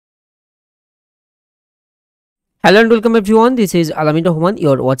Hello and welcome everyone, this is আলামিন Rahman, you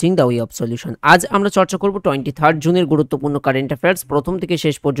are watching the way of solution. আজ আমরা চর্চা করব 23 জুনের গুরুত্বপূর্ণ কারেন্ট অ্যাফেয়ার্স। প্রথম থেকে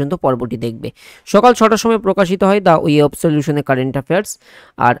শেষ পর্যন্ত পর্বটি দেখবে। সকাল 6টার সময় প্রকাশিত হয় the way of সলিউশনের current affairs.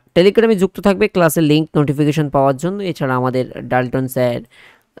 আর টেলিগ্রামে যুক্ত থাকবে ক্লাসের লিঙ্ক নোটিফিকেশন পাওয়ার জন্য। এছাড়া আমাদের ডালটন স্যার,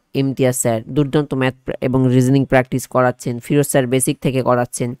 ইমতিয়াজ স্যার দুর্দান্ত ম্যাথ এবং রিজনিং প্র্যাকটিস করাচ্ছেন। ফিরোজ স্যার বেসিক থেকে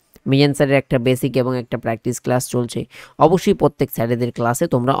করাচ্ছেন। মিজান স্যারের একটা বেসিক এবং একটা প্র্যাকটিস ক্লাস চলছে। অবশ্যই প্রত্যেক স্যারেদের ক্লাসে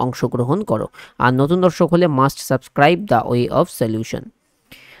তোমরা অংশগ্রহণ করো। আর নতুন দর্শক হলে must subscribe the way of solution.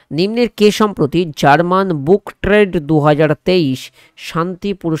 নিম্নের কে সম্প্রতি জার্মান বুক ট্রেড 2023 শান্তি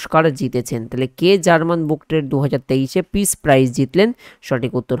পুরস্কার জিতেছেন? তাহলে কে জার্মান বুক ট্রেড 2023-এ পিস প্রাইজ জিতলেন?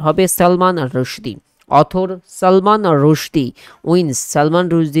 সঠিক উত্তর হবে সালমান রুশদি। অথর সালমান রুশদি সালমান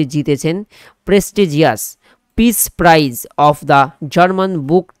রুশদি জিতেছেন prestigious peace prize of the German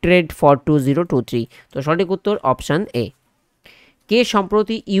book trade for 2023। তো সঠিক উত্তর অপশান এ। কে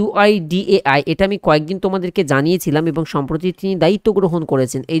সম্প্রতি ইউআইডিএআই, এটা আমি কয়েকদিন তোমাদেরকে জানিয়েছিলাম এবং সম্প্রতি তিনি দায়িত্ব গ্রহণ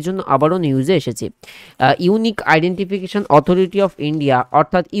করেছেন, এই জন্য আবারও নিউজে এসেছে। Unique identification authority of India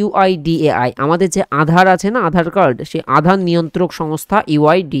অর্থাৎ ইউআইডিএআই, আমাদের যে আধার আছে না, আধার কার্ড, সেই আধার নিয়ন্ত্রক সংস্থা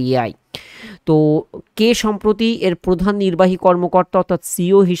ইউআইডিএআই। তো কে সম্প্রতি এর প্রধান নির্বাহী কর্মকর্তা অর্থাৎ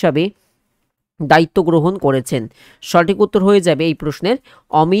সিও হিসাবে দায়িত্ব গ্রহণ করেছেন? সঠিক উত্তর হয়ে যাবে এই প্রশ্নের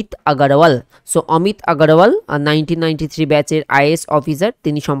অমিত আগরওয়াল। সো অমিত আগরওয়াল 1993 ব্যাচের আইএএস অফিসার,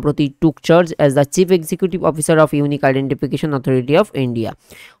 তিনি সম্প্রতি টুক charge as the chief executive officer of unique identification authority of India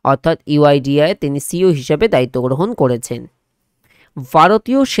অর্থাৎ ইউআইডিআই তিনি সিও হিসাবে দায়িত্ব গ্রহণ করেছেন।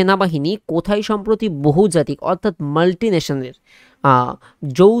 ভারতীয় সেনাবাহিনী কোথায় সম্প্রতি বহুজাতিক অর্থাৎ মাল্টি ন্যাশনালের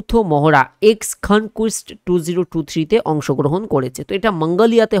যৌথ মহড়া এক্স কনকুইস্ট 2023-তে অংশগ্রহণ করেছে? তো এটা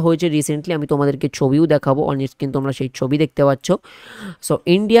মঙ্গোলিয়াতে হয়েছে রিসেন্টলি। আমি তোমাদেরকে ছবিও দেখাবো, অনেক কিন্তু তোমরা সেই ছবি দেখতে পাচ্ছ। So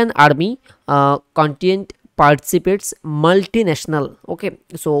Indian army continent participates multi national, ওকে,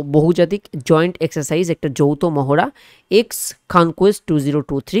 সো বহুজাতিক জয়েন্ট এক্সারসাইজ, একটা যৌথ মহড়া এক্স কনকুইস্ট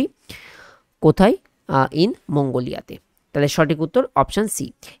 2023 কোথায়? ইন মঙ্গোলিয়াতে। তাহলে সঠিক উত্তর অপশান সি।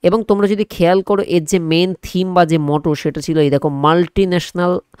 এবং তোমরা যদি খেয়াল করো এর যে মেন থিম বা যে মোটো সেটা ছিল এই দেখো, multi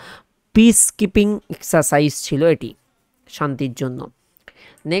national peace keeping exercise ছিল এটি, শান্তির জন্য।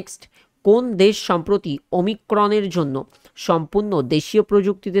 নেক্সট, কোন দেশ সম্প্রতি ওমিক্রনের জন্য সম্পূর্ণ দেশীয়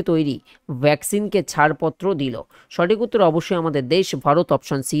প্রযুক্তিতে তৈরি ভ্যাকসিনকে ছাড়পত্র দিল? সঠিক উত্তর অবশ্যই আমাদের দেশ Bharat,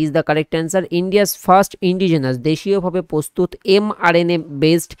 option C is the correct answer. India's first indigenous দেশীয়ভাবে প্রস্তুত mRNA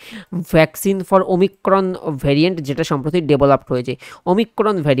based vaccine for Omicron variant, যেটা সম্প্রতি ডেভেলপড হয়েছে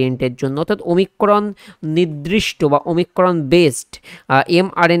ওমিক্রন ভ্যারিয়েন্টের জন্য, অর্থাৎ ওমিক্রন নির্দিষ্ট বা ওমিক্রন বেসড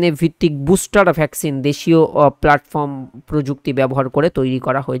mRNA ভিত্তিক বুস্টার ভ্যাকসিন দেশীয় প্ল্যাটফর্ম প্রযুক্তি ব্যবহার করে তৈরি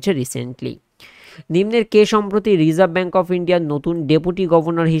করা হয়েছে রিসেন্টলি। নিম্নের কে সম্প্রতি রিজার্ভ ব্যাঙ্ক অফ ইন্ডিয়ার নতুন ডেপুটি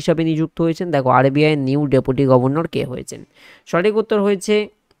গভর্নর হিসাবে নিযুক্ত হয়েছেন? দেখো আরবিআই নিউ ডেপুটি গভর্নর কে হয়েছেন? সঠিক উত্তর হয়েছে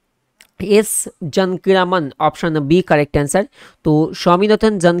S জানকিরামান, option B correct answer. তো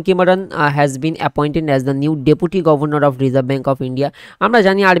Swaminathan জানকিমারান has been appointed as the new deputy governor of reserve bank of India. আমরা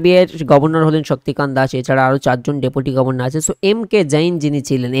জানি আরবিআইয়ের গভর্নর হলেন শক্তিকান্ত দাস, এছাড়া আরও 4জন ডেপুটি গভর্নর আছে। সো এম কে জৈন যিনি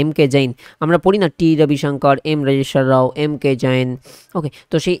ছিলেন, এম কে জৈন আমরা পড়ি না, টি রবিশঙ্কর, এম রাজেশ্বর রাও, এম কে জৈন, ওকে,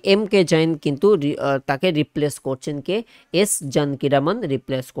 তো সেই এম কে জৈন কিন্তু তাকে রিপ্লেস করছেন কে? এস জানকিরামান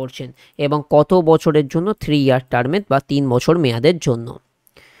রিপ্লেস করছেন। এবং কত বছরের জন্য? 3 ইয়ার টার্মের বা 3 বছর মেয়াদের জন্য।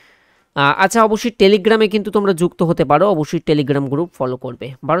 আচ্ছা, অবশ্যই টেলিগ্রামে কিন্তু তোমরা যুক্ত হতে পারো, অবশ্যই টেলিগ্রাম গ্রুপ ফলো করবে।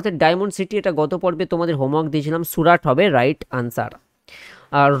 ভারতের ডায়মন্ড সিটি, এটা গত পর্বে তোমাদের হোমওয়ার্ক দিয়েছিলাম, সুরাট হবে রাইট আনসার।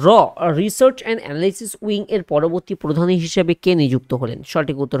 র রিসার্চ অ্যান্ড অ্যানালিসিস উইং এর পরবর্তী প্রধান হিসেবে কে নিযুক্ত হলেন?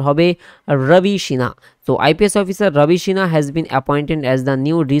 সঠিক উত্তর হবে রবি সিনহা। তো IPS officer Rabi Sinha has been appointed as the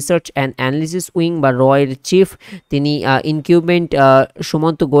new research and analysis wing বা র এর চিফ। তিনি ইনকিউবেন্ট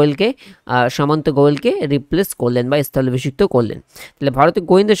সামন্ত গোয়েলকে রিপ্লেস করলেন বা স্থলাভিষিক্ত করলেন। তাহলে ভারতের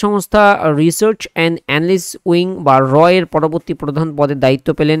গোয়েন্দা সংস্থা রিসার্চ অ্যান্ড অ্যানালিসিস উইং বা র এর পরবর্তী প্রধান পদে দায়িত্ব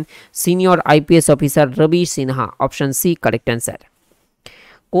পেলেন সিনিয়র আইপিএস অফিসার রবি Sinha, option C correct answer.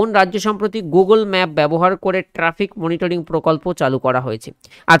 কোন রাজ্য সম্প্রতি গুগল ম্যাপ ব্যবহার করে ট্রাফিক মনিটরিং প্রকল্প চালু করা হয়েছে?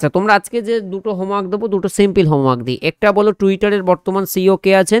 আচ্ছা, তোমরা আজকে যে দুটো হোমওয়ার্ক দেবো, দুটো সিম্পল হোমওয়ার্ক দিই। একটা বলো টুইটারের বর্তমান সিইও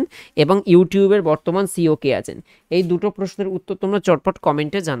কে আছেন এবং ইউটিউবের বর্তমান সিইও কে আছেন। এই দুটো প্রশ্নের উত্তর তোমরা চটপট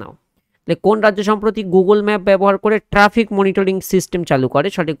কমেন্টে জানাও। তাহলে কোন রাজ্য সম্প্রতি গুগল ম্যাপ ব্যবহার করে ট্রাফিক মনিটরিং সিস্টেম চালু করে?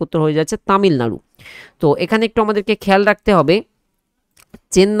 সঠিক উত্তর হয়ে যাচ্ছে তামিলনাড়ু। তো এখানে একটু আমাদেরকে খেয়াল রাখতে হবে,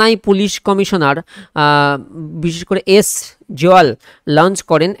 চেন্নাই পুলিশ কমিশনার বিশেষ করে এস জোয়াল লঞ্চ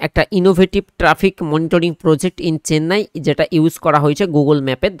করেন একটা innovative traffic monitoring project in Chennai, যেটা ইউজ করা হয়েছে গুগল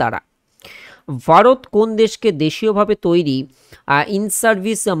ম্যাপের দ্বারা। ভারত কোন দেশকে দেশীয়ভাবে তৈরি in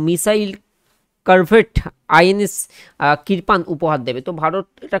service missile corvette INS কৃপান উপহার দেবে। তো ভারত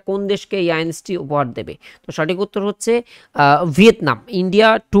এটা কোন দেশকে এই আইএনএসটি উপহার দেবে? তো সঠিক উত্তর হচ্ছে Vietnam. India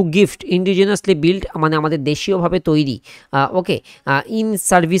two gift indigenously build, মানে আমাদের দেশীয়ভাবে তৈরি okay in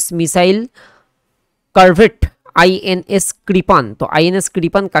service missile corvette INS কৃপান। তো আইএনএস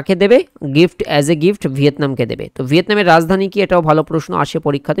কৃপান কাকে দেবে? গিফট, অ্যাজ এ গিফট ভিয়েতনামকে দেবে। তো ভিয়েতনামের রাজধানী কি? এটাও ভালো প্রশ্ন, আসে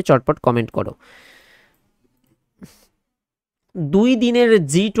পরীক্ষাতে, চটপট কমেন্ট করো। 2 দিনের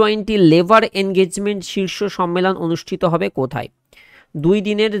G20 লেবার এনগেজমেন্ট শীর্ষ সম্মেলন অনুষ্ঠিত হবে কোথায়? 2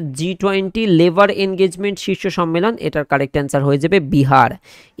 দিনের G20 লেবার এনগেজমেন্ট শীর্ষ সম্মেলন, এটার কারেক্ট অ্যান্সার হয়ে যাবে Bihar.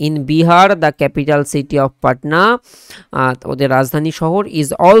 In Bihar, the capital city of Patna, ওদের রাজধানী শহর, is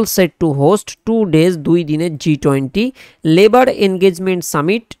all set two host 2 days 2 দিনের G20 লেবার এনগেজমেন্ট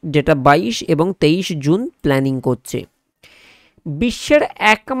সামিট, যেটা 22 এবং 23 জুন প্ল্যানিং করছে। বিশ্বের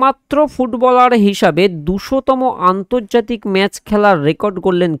একমাত্র ফুটবলার হিসাবে 200তম আন্তর্জাতিক ম্যাচ খেলার রেকর্ড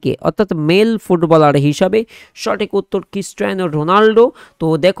করলেন কে? অর্থাৎ মেল ফুটবলার হিসাবে। সঠিক উত্তর ক্রিস্টিয়ানো রোনাল্ডো। তো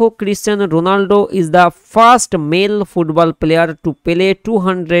দেখো, Cristiano Ronaldo is the first mail football player to play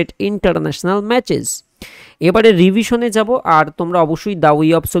 200 international matches. এবারে রিভিশনে যাব, আর তোমরা অবশ্যই the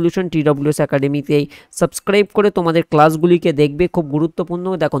way of solution TWS একাডেমিতে সাবস্ক্রাইব করে তোমাদের ক্লাসগুলিকে দেখবে, খুব গুরুত্বপূর্ণ।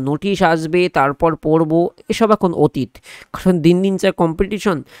 দেখো, নোটিশ আসবে, তারপর পড়বো, এসব এখন অতীত, কারণ দিন দিন চাই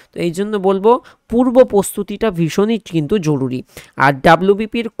কম্পিটিশন। তো এই জন্য বলবো পূর্ব প্রস্তুতিটা ভীষণই কিন্তু জরুরি। আর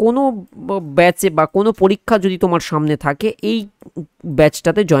WBPর কোনো ব্যাচে বা কোনো পরীক্ষা যদি তোমার সামনে থাকে, এই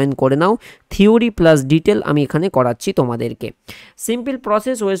ব্যাচটাতে জয়েন করে নাও। থিওরি প্লাস ডিটেল আমি এখানে করাচ্ছি তোমাদেরকে। Simple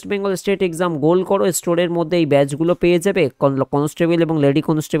process, West Bengal state exam গোল করো, স্টোরের মধ্যে এই ব্যাচগুলো পেয়ে যাবে। কনস্টেবল এবং লেডি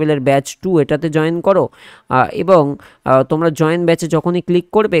কনস্টেবলের ব্যাচ 2 এটাতে জয়েন করো, এবং তোমরা জয়েন ব্যাচে যখনই ক্লিক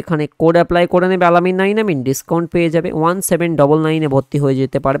করবে, এখানে কোড অ্যাপ্লাই করে নেবে আলামিন 9 ডিসকাউন্ট পেয়ে যাবে। 1799 ভর্তি হয়ে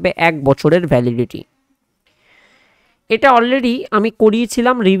যেতে পারবে, 1 বছরের ভ্যালিডিটি। এটা অলরেডি আমি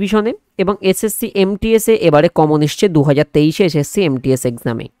করিয়েছিলাম রিভিশনে, এবং SSC MTS এ এবারে কমন এসছে 2023 SSC MTS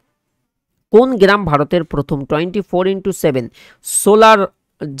এক্সামে। কোন গ্রাম ভারতের প্রথম 24x7 সোলার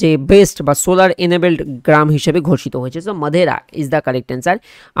যে বেস্ট বা সোলার এনেবেলড গ্রাম হিসেবে ঘোষিত হয়েছে? So মধেরা is the correct answer.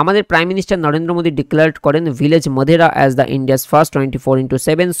 আমাদের prime minister Narendra Modi declare করেন village মধেরা as the India's first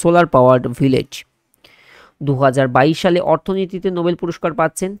 24x7 solar powered village. 2022 সালে অর্থনীতিতে নোবেল পুরস্কার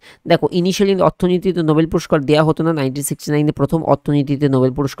পাচ্ছেন। দেখো, ইনিশিয়ালি অর্থনীতিতে নোবেল পুরস্কার দেওয়া হতো না, 1969 প্রথম অর্থনীতিতে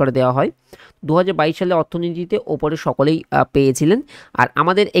নোবেল পুরস্কার দেওয়া হয়। 2022 সালে অর্থনীতিতে ওপরে সকলেই পেয়েছিলেন। আর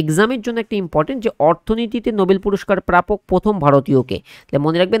আমাদের এক্সামের জন্য একটা ইম্পর্টেন্ট, যে অর্থনীতিতে নোবেল পুরস্কার প্রাপক প্রথম ভারতীয়কে। তাহলে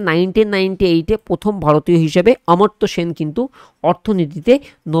মনে রাখবেন 1998-এ প্রথম ভারতীয় হিসেবে অমর্ত্য সেন কিন্তু অর্থনীতিতে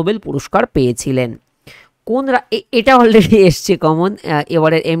নোবেল পুরস্কার পেয়েছিলেন। কোন এটা অলরেডি এসছে কমন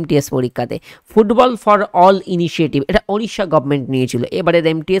এবারের MTS পরীক্ষাতে। ফুটবল ফর অল ইনিশিয়েটিভ, এটা ওড়িশা গভর্নমেন্ট নিয়েছিল, এবারের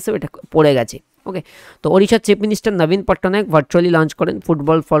MTSও এটা পড়ে গেছে। ওকে, তো ওড়িশার চিফ মিনিস্টার নবীন পট্টনায়ক ভার্চুয়ালি লঞ্চ করেন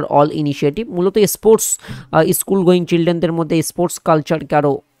ফুটবল ফর অল ইনিশিয়েটিভ। মূলত স্পোর্টস স্কুল গোয়িং চিলড্রেনদের মধ্যে স্পোর্টস কালচারকে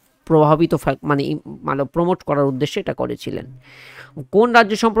আরও প্রভাবিত মানে প্রমোট করার উদ্দেশ্যে এটা করেছিলেন। কোন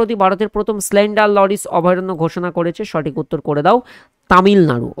রাজ্য সম্প্রতি ভারতের প্রথম স্লেন্ডার লরিস অভয়ারণ্য ঘোষণা করেছে? সঠিক উত্তর করে দাও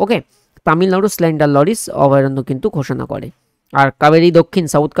তামিলনাড়ু। ওকে, তামিলনাড়ু স্লেন্ডার লরিস অভয়ারণ্য কিন্তু ঘোষণা করে। আর কাবেরী দক্ষিণ,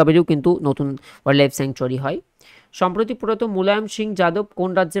 সাউথ কাবেরীও কিন্তু নতুন ওয়াইল্ড লাইফ স্যাংচুয়ারি হয়। সম্প্রতি প্রয়াত মুলায়ম সিং যাদব কোন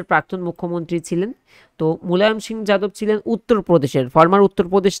রাজ্যের প্রাক্তন মুখ্যমন্ত্রী ছিলেন? তো মুলায়ম সিং যাদব ছিলেন উত্তরপ্রদেশের, ফর্মার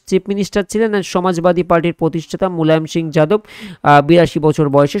উত্তরপ্রদেশ চিফ মিনিস্টার ছিলেন। আর সমাজবাদী পার্টির প্রতিষ্ঠাতা মুলায়ম সিং যাদব 82 বছর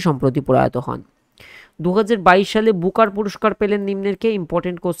বয়সে সম্প্রতি প্রয়াত হন। 2022 সালে বুকার পুরস্কার পেলেন নিম্নের কে?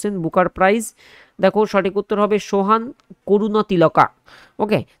 Important question, Booker prize. দেখো, সঠিক উত্তর হবে সোহান করুণতিলকা।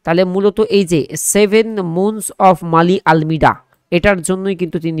 ওকে, তাহলে মূলত এই যে 7 মুনস অফ মালি আলমিডা, এটার জন্যই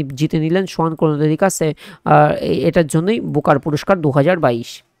কিন্তু তিনি জিতে নিলেন সোহান করুণতিলকা, এটার জন্যই বুকার পুরস্কার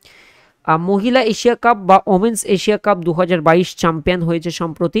 2022। মহিলা এশিয়া কাপ বা ওমেন্স এশিয়া কাপ 2022 চ্যাম্পিয়ন হয়েছে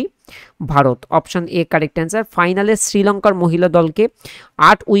সম্প্রতি Bharat. Option A correct answer. ফাইনালে শ্রীলঙ্কার মহিলা দলকে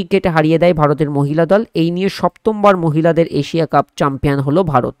 8 উইকেটে হারিয়ে দেয় ভারতের মহিলা দল। এই নিয়ে 7মবার মহিলাদের এশিয়া কাপ চ্যাম্পিয়ন হলো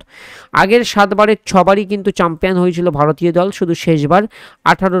ভারত। আগের 7বারের 6বারই কিন্তু চ্যাম্পিয়ন হয়েছিল ভারতীয় দল, শুধু শেষবার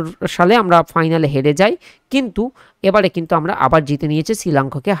 18 সালে আমরা ফাইনালে হেরে যাই, কিন্তু এবারে কিন্তু আমরা আবার জিতে নিয়েছি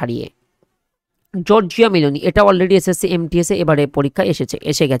শ্রীলঙ্কাকে হারিয়ে। জর্জিয়া মেলোনি, এটা অলরেডি SSC MTS এবারে পরীক্ষা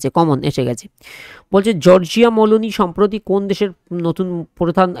এসে গেছে, কমন এসে গেছে। বলছে জর্জিয়া মেলোনি সম্প্রতি কোন দেশের নতুন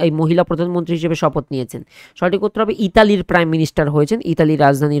মহিলা প্রধানমন্ত্রী হিসেবে শপথ নিয়েছেন? সঠিক উত্তর হবে ইতালির প্রাইম মিনিস্টার হয়েছেন। ইতালির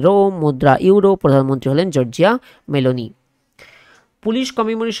রাজধানী রোম, মুদ্রা ইউরো, প্রধানমন্ত্রী হলেন Giorgia Meloni. Police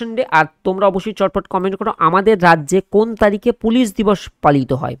commemoration day, আর তোমরা অবশ্যই চটপট কমেন্ট করো আমাদের রাজ্যে কোন তারিখে পুলিশ দিবস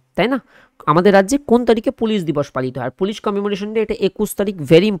পালিত হয়? তাই না? আমাদের রাজ্যে কোন তারিখে পুলিশ দিবস পালিত হয়? আর পুলিশ কমেমোরেশন ডে এটা 21 তারিখ।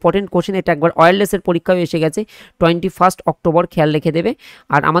 ভেরি ইম্পর্টেন্ট কোশ্চেন, এটা একবার ওয়্যারলেসের পরীক্ষায় এসে গেছে 21 অক্টোবর, খেয়াল রেখে দেবে।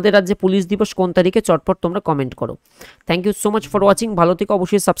 আর আমাদের রাজ্যে পুলিশ দিবস কোন তারিখে, চটপট তোমরা কমেন্ট করো। Thank you so much for watching. ভালো থেকে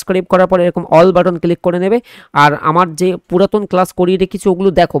অবশ্যই সাবস্ক্রাইব করার পরে এরকম অল বাটন ক্লিক করে নেবে। আর আমার যে পুরাতন ক্লাস করিয়ে রেখেছি ওগুলো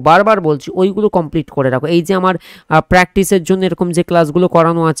দেখো, বারবার বলছি ওইগুলো কমপ্লিট করে রাখো। এই যে আমার প্র্যাকটিসের জন্য এরকম যে ক্লাসগুলো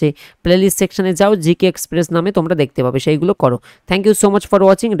করানো আছে, প্লেলিস্ট সেকশনে যাও, জিকে এক্সপ্রেস নামে তোমরা দেখতে পাবে, সেইগুলো করো। Thank you so much for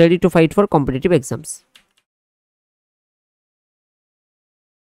watching. Ready to fight for competitive exams.